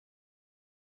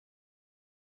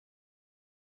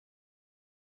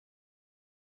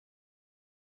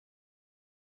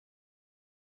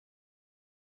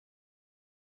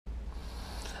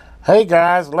Hey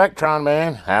guys, Electron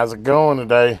Man, how's it going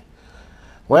today?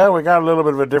 Well, we got a little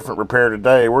bit of a different repair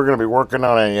today. We're going to be working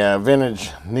on a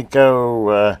vintage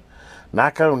Nikko,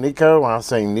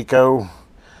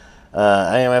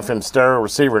 AM/FM stereo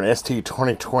receiver, an ST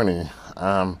 2020.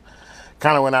 Kind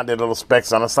of went out and did little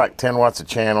specs on it. It's like 10 watts a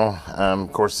channel.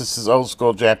 Of course, this is old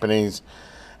school Japanese,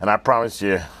 and I promise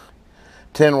you,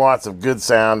 10 watts of good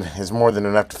sound is more than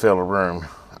enough to fill a room.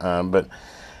 But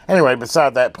anyway,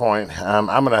 beside that point,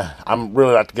 I'm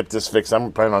really like to get this fixed.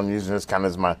 I'm planning on using this kind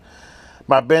of as my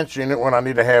bench unit when I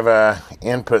need to have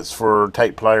inputs for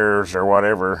tape players or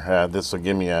whatever. This will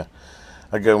give me a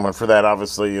good one for that.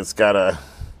 Obviously, it's got AM,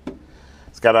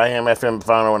 FM,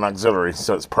 phono, and auxiliary,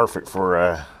 so it's perfect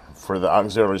for the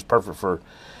auxiliary. It's perfect for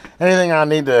anything I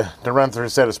need to run through a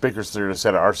set of speakers through a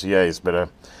set of RCAs. But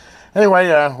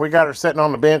anyway, we got her sitting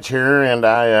on the bench here, and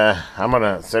I'm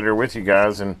gonna sit here with you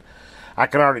guys, and I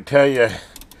can already tell you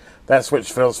that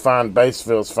switch feels fine, bass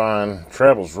feels fine,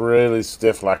 treble's really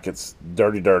stiff like it's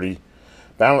dirty.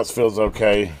 Balance feels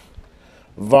okay.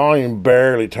 Volume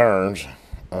barely turns,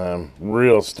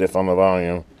 real stiff on the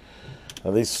volume.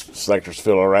 These selectors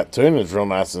feel alright. Tuning is real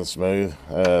nice and smooth.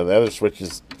 The other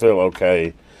switches feel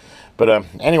okay. But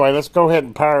anyway, let's go ahead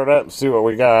and power it up and see what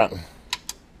we got.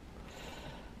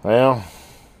 Well,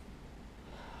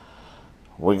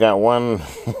 we got one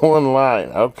light.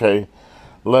 Okay.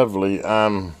 Lovely.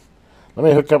 Let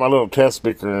me hook up my little test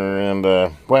speaker and,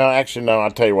 well, actually, no, I'll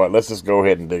tell you what. Let's just go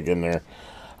ahead and dig in there.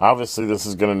 Obviously, this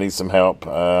is going to need some help.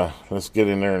 Let's get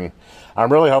in there, and I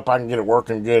really hope I can get it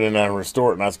working good and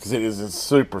restore it nice, because it is in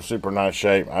super nice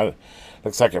shape.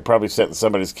 Looks like it probably sat in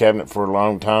somebody's cabinet for a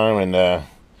long time, and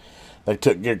they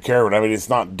took good care of it. I mean, it's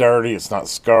not dirty. It's not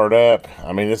scarred up.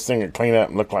 I mean, this thing will clean up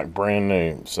and look like brand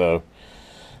new. So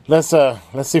let's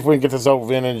see if we can get this old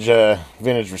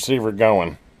vintage receiver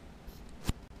going.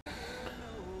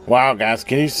 Wow, guys,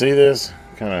 can you see this?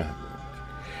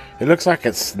 It looks like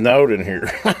it snowed in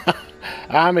here.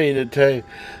 I mean to tell you,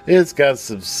 it's got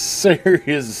some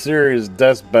serious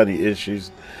dust bunny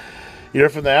issues. You know,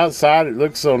 from the outside it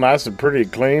looks so nice and pretty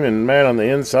clean, and man, on the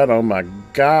inside, oh my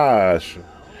gosh,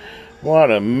 what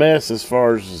a mess. As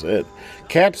far as it,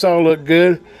 caps all look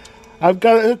good. I've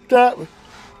got it hooked up,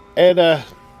 and other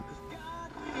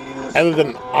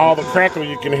than all the crackle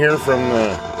you can hear from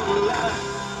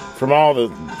all the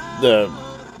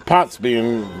pots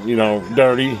being, you know,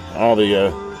 dirty, all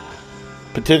the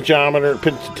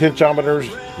potentiometers,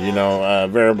 you know,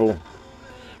 variable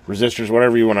resistors,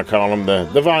 whatever you want to call them,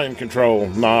 the volume control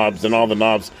knobs, and all the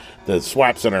knobs, the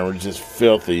swipes in there were just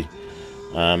filthy.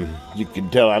 You can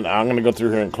tell I'm going to go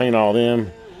through here and clean all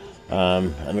them.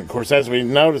 And of course, as we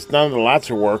noticed, none of the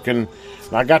lights are working.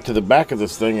 I got to the back of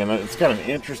this thing, and it's got an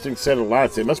interesting set of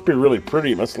lights. It must be really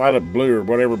pretty. It must light up blue or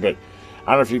whatever, but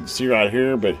I don't know if you can see right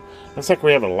here, but looks like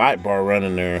we have a light bar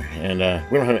running there, and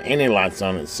we don't have any lights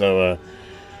on it. So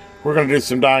we're going to do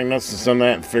some diagnosis on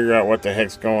that and figure out what the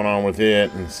heck's going on with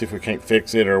it, and see if we can't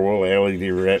fix it, or we'll LED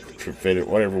retrofit it,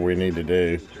 whatever we need to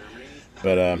do.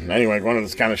 But anyway, I wanted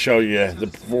to kind of show you the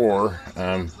before.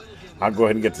 I'll go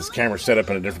ahead and get this camera set up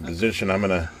in a different position. I'm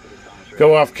going to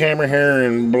go off camera here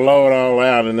and blow it all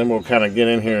out, and then we'll kind of get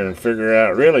in here and figure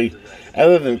out, really,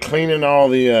 other than cleaning all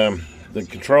the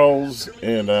controls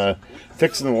and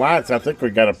fixing the lights, I think we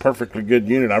got a perfectly good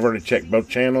unit. I've already checked both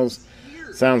channels.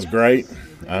 Sounds great.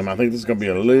 I think this is going to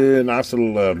be a nice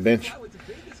little bench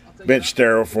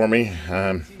stereo for me.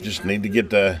 Just need to get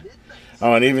the...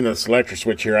 Oh, and even the selector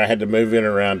switch here, I had to move it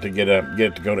around to get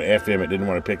it to go to FM. It didn't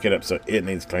want to pick it up, so it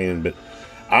needs cleaning. But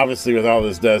obviously, with all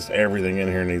this dust, everything in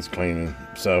here needs cleaning.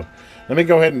 So let me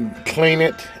go ahead and clean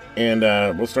it, and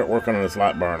we'll start working on this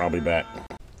light bar, and I'll be back.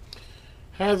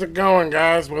 How's it going,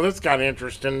 guys? Well, this got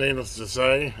interesting, needless to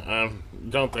say.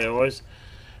 Don't they always?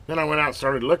 Then I went out and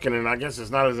started looking, and I guess it's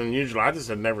not as unusual. I just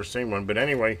had never seen one. But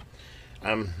anyway,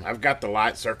 I've got the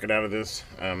light circuit out of this.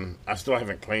 I still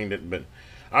haven't cleaned it, but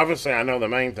obviously I know the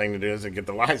main thing to do is to get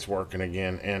the lights working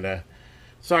again. And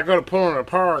so I go to pulling it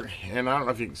apart, and I don't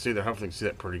know if you can see that. Hopefully you can see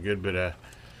that pretty good. But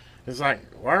it's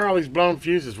like, why are all these blown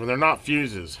fuses? Well, they're not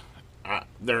fuses.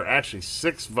 They're actually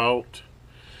 6-volt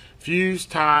fuse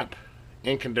type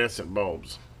incandescent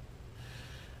bulbs.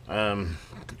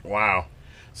 Wow.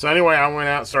 So anyway, I went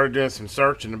out and started doing some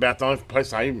searching. About the only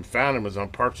place I even found them was on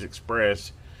Parts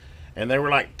Express, and they were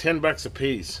like $10 a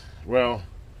piece. Well,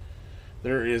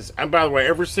 there is, and by the way,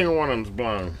 every single one of them's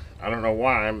blown. I don't know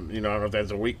why. I don't know if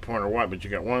that's a weak point or what, but you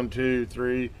got 1, 2,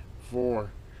 3,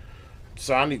 4.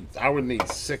 So I would need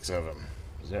 6 of them.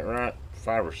 Is that right?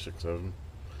 5 or 6 of them.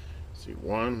 Let's see,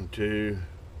 1, 2,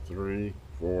 3,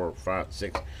 4, 5,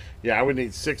 6. Yeah, I would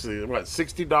need 6 of these. What,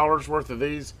 $60 worth of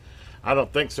these? I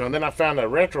don't think so. And then I found a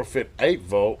Retrofit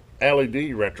 8-volt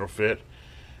LED Retrofit,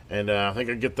 and I think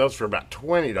I'd get those for about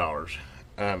 $20.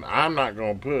 I'm not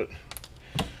going to put...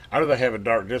 I'd rather have a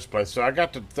dark display. So I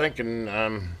got to thinking,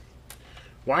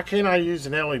 why can't I use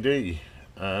an LED?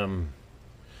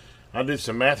 I'll do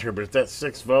some math here, but if that's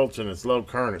 6 volts and it's low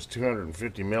current, it's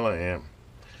 250 milliamp.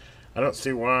 I don't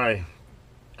see why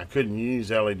I couldn't use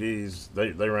LEDs.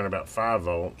 They run about 5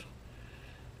 volt.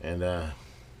 And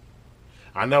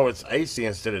I know it's AC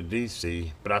instead of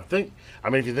DC, but I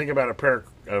mean, if you think about a pair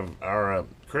of our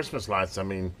Christmas lights, I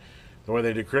mean, the way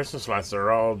they do Christmas lights,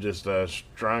 they're all just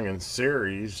strung in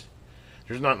series.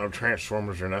 There's not no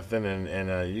transformers or nothing,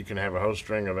 and you can have a whole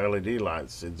string of LED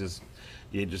lights.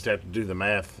 You just have to do the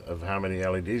math of how many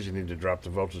LEDs you need to drop the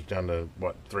voltage down to,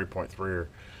 what, 3.3 or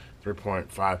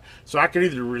 3.5. So I could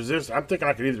either resist, I'm thinking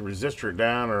I could either resistor it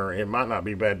down, or it might not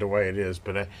be bad the way it is.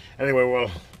 But anyway,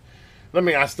 well,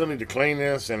 I still need to clean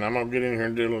this, and I'm going to get in here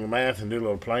and do a little math and do a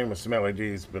little playing with some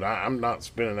LEDs, but I'm not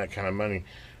spending that kind of money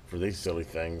for these silly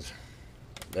things.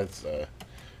 That's,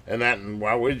 and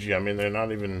why would you? I mean, they're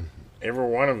not even, every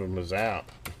one of them is out.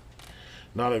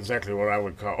 Not exactly what I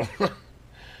would call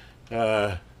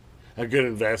a good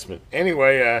investment.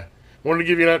 Anyway, wanted to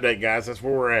give you an update, guys. That's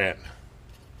where we're at.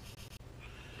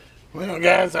 Well,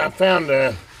 guys, I found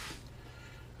me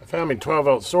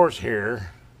 12-volt source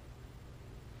here.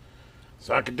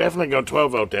 So I could definitely go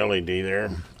 12-volt LED there.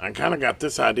 I kind of got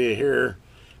this idea here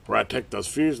where I take those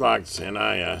fuse lights and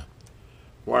I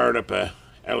wired up a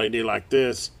LED like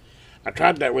this. I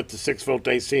tried that with the 6-volt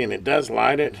AC and it does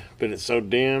light it, but it's so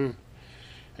dim.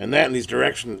 And that and these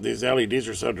LEDs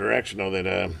are so directional that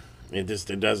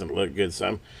it doesn't look good.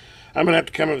 So I'm gonna have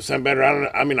to come up with something better.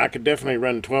 I mean, I could definitely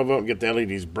run 12-volt and get the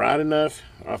LEDs bright enough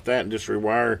off that and just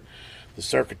rewire the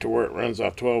circuit to where it runs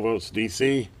off 12 volts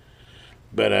DC.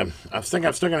 But I think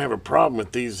I'm still gonna have a problem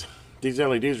with these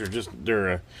LEDs. Are just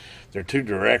they're too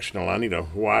directional. I need a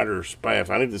wider spaff.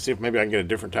 I need to see if maybe I can get a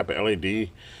different type of LED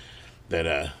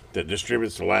that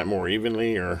distributes the light more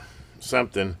evenly or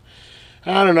something.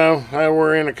 I don't know.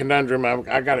 We're in a conundrum.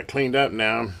 I got it cleaned up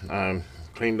now.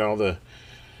 Cleaned all the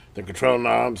control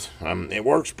knobs. It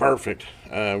works perfect.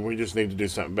 We just need to do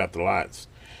something about the lights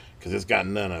because it's got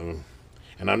none of them,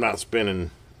 and I'm not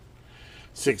spending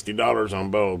 $60 on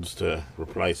bulbs to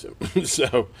replace them.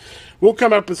 So we'll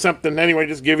come up with something. Anyway,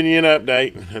 just giving you an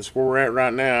update. That's where we're at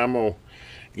right now. I'm gonna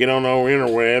get on the old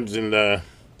interwebs and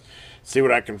see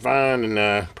what I can find,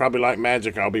 and probably like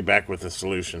magic, I'll be back with a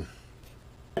solution.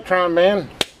 Electron, man,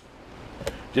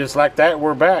 just like that,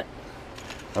 we're back.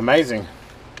 Amazing.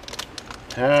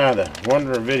 The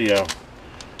wonder of video.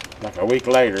 Like a week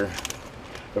later,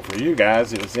 but for you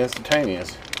guys, it was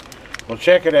instantaneous. Well,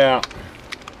 check it out.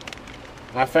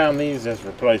 I found these as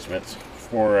replacements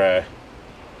for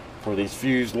these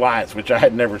fused lights, which I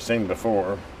had never seen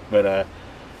before. But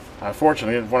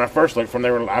unfortunately, when I first looked for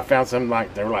them, I found some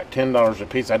they were like $10 a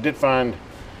piece. I did find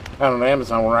out on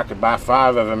Amazon where I could buy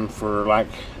 5 of them for like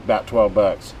about 12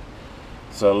 bucks.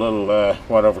 So a little,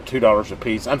 over $2 a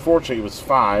piece. Unfortunately, it was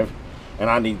 5, and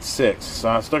I need 6. So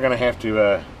I'm still gonna have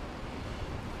to.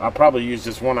 I'll probably use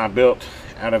this one I built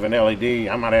out of an LED.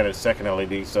 I might add a second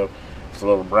LED so it's a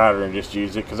little brighter and just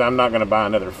use it, because I'm not going to buy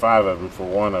another 5 of them for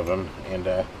one of them. And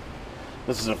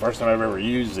this is the first time I've ever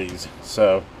used these,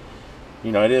 so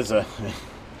you know, it is a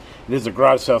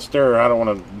garage sale stereo. I don't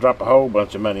want to drop a whole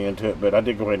bunch of money into it, but I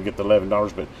did go ahead and get the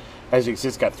 $11. But as you can see,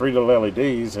 it's got 3 little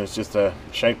LEDs, and it's just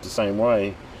shaped the same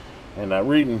way. And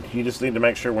reading, you just need to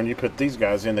make sure when you put these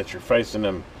guys in that you're facing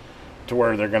them to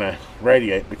where they're going to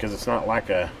radiate, because it's not like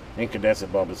a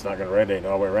incandescent bulb. It's not going to radiate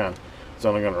all the way around. It's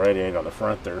only going to radiate on the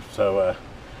front there. So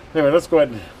anyway, let's go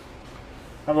ahead and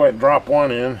I'll go ahead and drop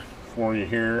one in for you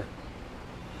here,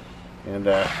 and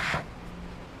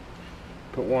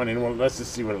put one in. Well, let's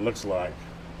just see what it looks like.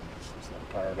 It's not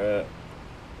powered up.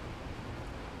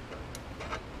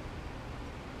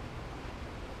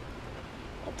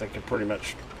 I'll take it pretty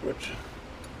much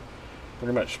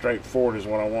straightforward is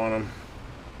what I want them.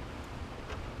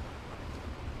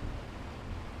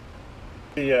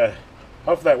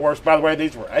 Hopefully that works. By the way,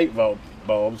 these were 8-volt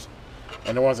bulbs,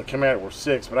 and the ones that came out were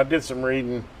 6. But I did some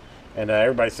reading, and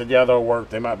everybody said, yeah, they'll work.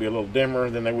 They might be a little dimmer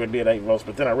than they would be at 8 volts.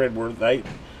 But then I read where at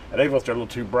 8 volts they're a little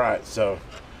too bright. So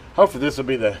hopefully this will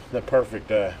be the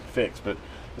perfect fix. But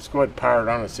let's go ahead and power it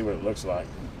on and see what it looks like.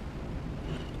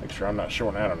 Make sure I'm not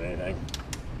shorting out on anything.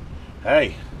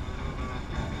 Hey,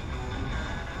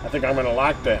 I think I'm going to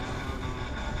like that.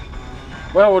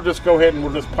 Well, we'll just go ahead and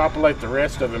we'll just populate the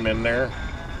rest of them in there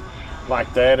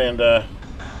like that, and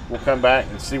we'll come back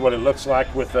and see what it looks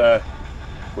like with the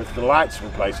lights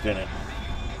replaced in it.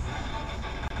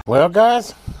 Well,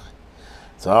 guys,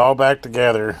 It's all back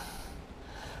together.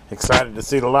 Excited to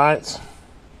see the lights?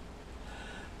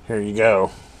 Here you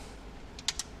go.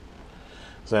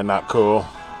 Is that not cool?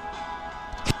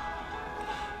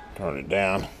 Turn it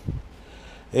down.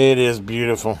 It is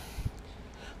beautiful.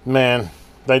 Man,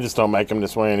 they just don't make them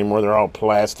this way anymore. They're all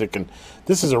plastic. And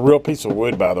this is a real piece of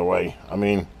wood, by the way. I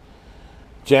mean,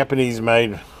 Japanese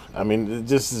made. I mean,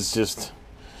 this is just,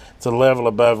 it's a level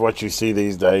above what you see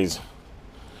these days.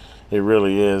 It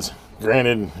really is.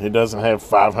 Granted, it doesn't have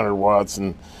 500 watts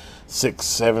and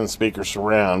 6-7 speaker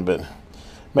surround, but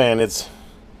man, it's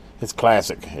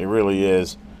classic. It really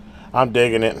is. I'm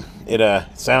digging it. It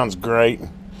sounds great.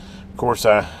 Of course,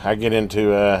 I get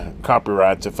into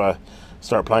copyrights if I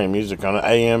start playing music on it.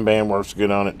 AM band works good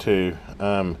on it too.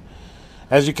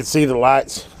 As you can see, the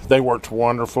lights, they worked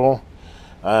wonderful.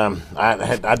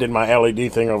 I did my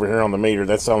LED thing over here on the meter.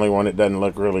 That's the only one that doesn't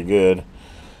look really good.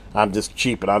 I'm just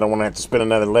cheap, and I don't want to have to spend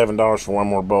another $11 for one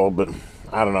more bulb, but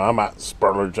I don't know. I might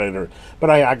splurge later. But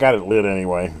I got it lit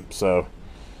anyway, so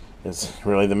it's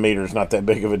really, the meter's not that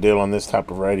big of a deal on this type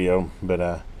of radio.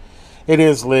 But it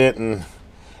is lit, and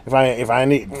if I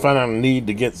find a need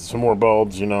to get some more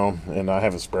bulbs, you know, and I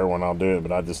have a spare one, I'll do it.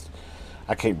 But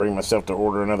I can't bring myself to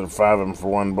order another 5 of them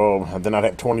for one bulb. Then I'd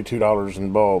have $22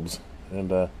 in bulbs.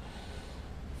 And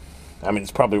I mean,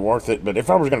 it's probably worth it, but if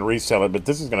I was going to resell it, but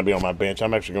this is going to be on my bench.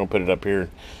 I'm actually going to put it up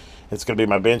here. It's going to be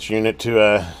my bench unit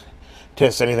to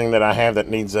test anything that I have that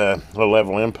needs a low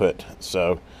level input.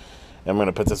 So I'm going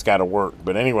to put this guy to work.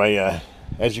 But anyway,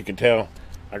 as you can tell,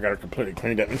 I got her completely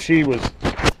cleaned up, and she was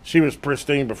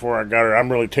pristine before I got her.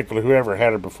 I'm really tickled. Whoever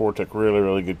had her before took really,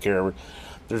 really good care of her.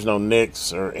 There's no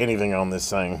nicks or anything on this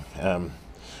thing.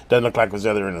 Doesn't look like it was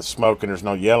ever in the smoke, and there's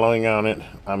no yellowing on it.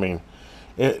 I mean,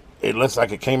 it looks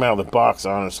like it came out of the box,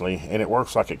 honestly, and it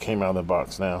works like it came out of the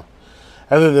box now.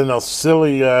 Other than those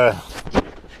silly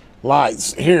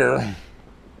lights here,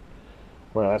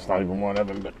 well, that's not even one of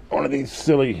them, but one of these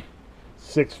silly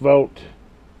 6-volt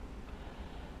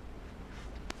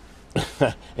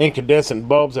incandescent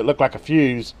bulbs that look like a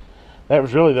fuse. That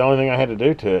was really the only thing I had to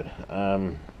do to it.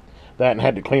 That, and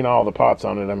had to clean all the pots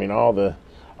on it. I mean, all the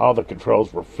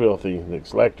controls were filthy. The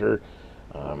selector,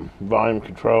 volume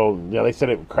control. Yeah, they said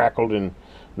it crackled, and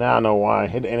now I know why.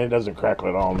 And it doesn't crackle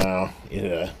at all now.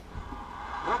 Let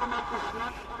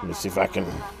me see if I can.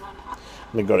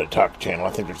 Let me go to talk channel.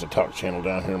 I think there's a talk channel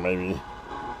down here, maybe.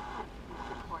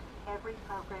 Every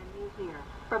program you hear,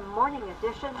 from Morning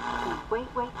Edition to Wait,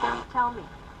 Don't Tell Me.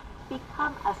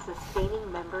 Become a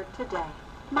sustaining member today.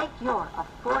 Make your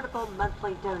affordable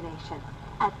monthly donation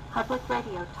at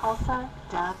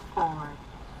publicradiotulsa.org.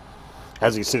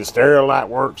 As you see, the stereo light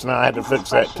works now. I had to fix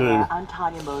that too. I'm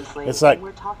Tanya Mosley. It's like,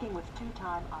 we're talking with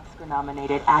 2-time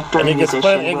Oscar-nominated actor and and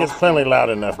musician. It gets plenty loud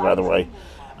enough, by the way.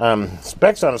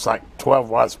 Specs on it's like 12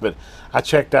 watts, but I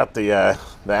checked out the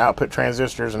output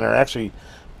transistors, and they're actually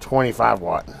 25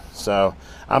 watt. So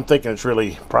I'm thinking it's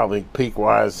really probably peak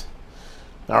wise.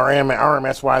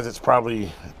 RMS wise, it's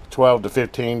probably 12 to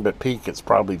 15, but peak it's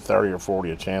probably 30 or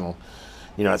 40 a channel.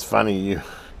 You know, it's funny,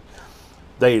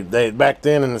 they back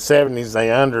then in the 70s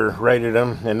they underrated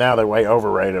them, and now they way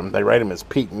overrate them. They rate them as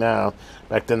peak now.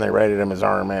 Back then they rated them as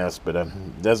RMS, but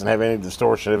it doesn't have any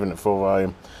distortion even at full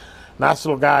volume. Nice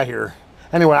little guy here.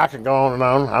 Anyway, I could go on and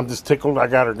on. I'm just tickled I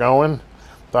got her going.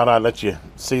 Thought I'd let you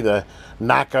see the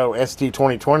Nikko STA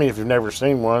 2020 if you've never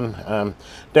seen one.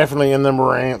 Definitely in the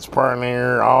Marantz,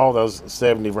 Pioneer, all those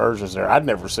 70 versions there. I'd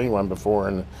never seen one before,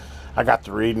 and I got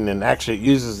to reading, and actually it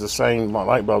uses the same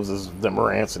light bulbs as the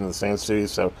Marantz and the Sensu,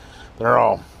 so they're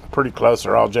all pretty close.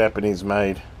 They're all Japanese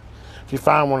made. If you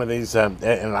find one of these in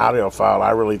an audio file,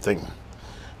 I really think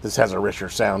this has a richer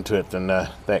sound to it than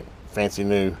that fancy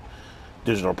new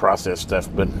digital process stuff.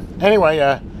 But anyway,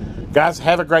 guys,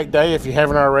 have a great day. If you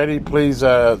haven't already, please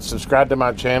subscribe to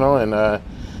my channel and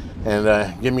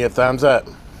give me a thumbs up.